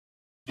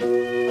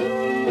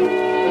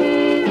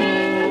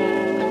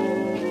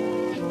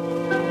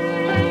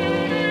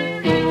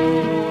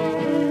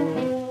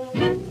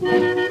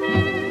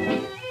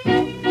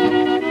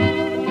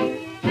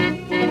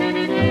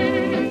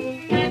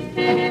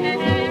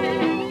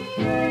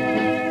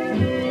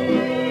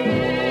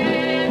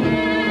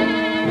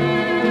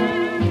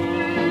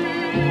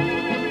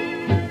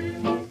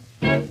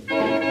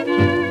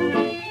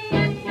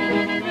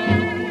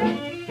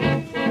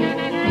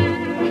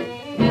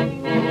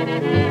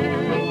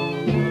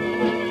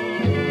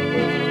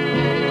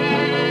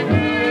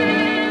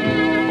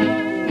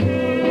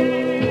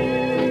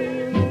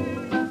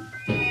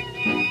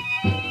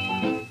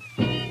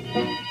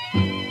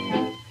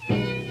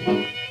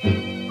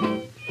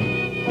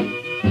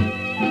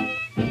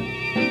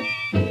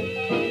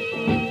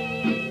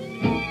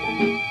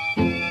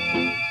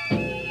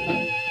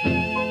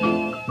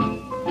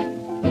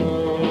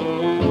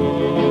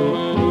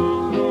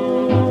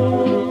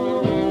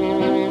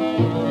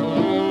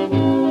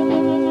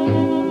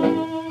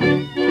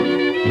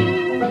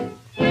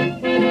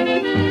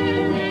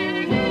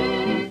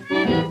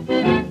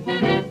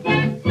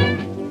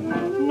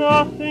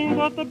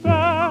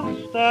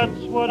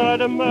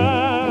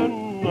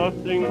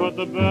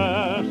the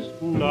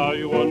best, now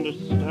you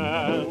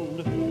understand.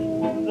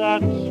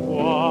 That's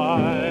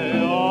why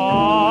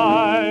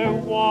I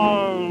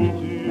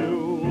want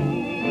you.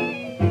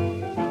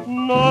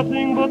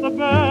 Nothing but the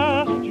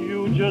best,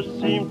 you just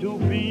seem to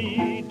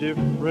be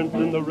different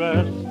than the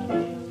rest.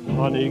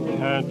 Honey,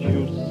 can't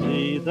you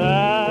see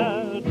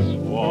that's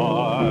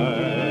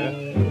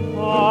why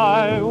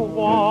I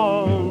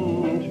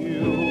want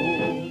you?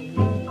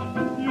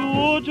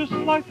 You're just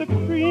like the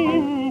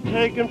cream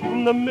taken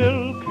from the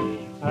milk,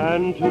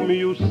 and to me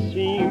you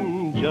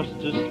seem just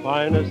as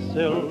fine as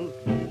silk.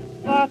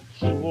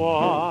 That's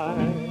why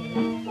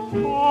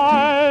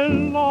I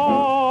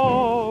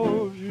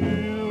love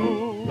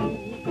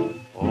you.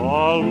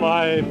 All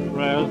my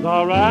prayers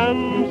are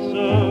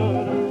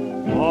answered,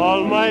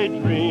 all my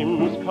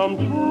dreams come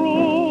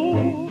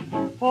true,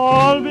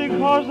 all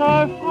because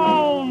I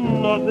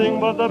found nothing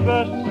but the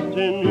best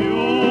in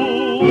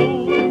you.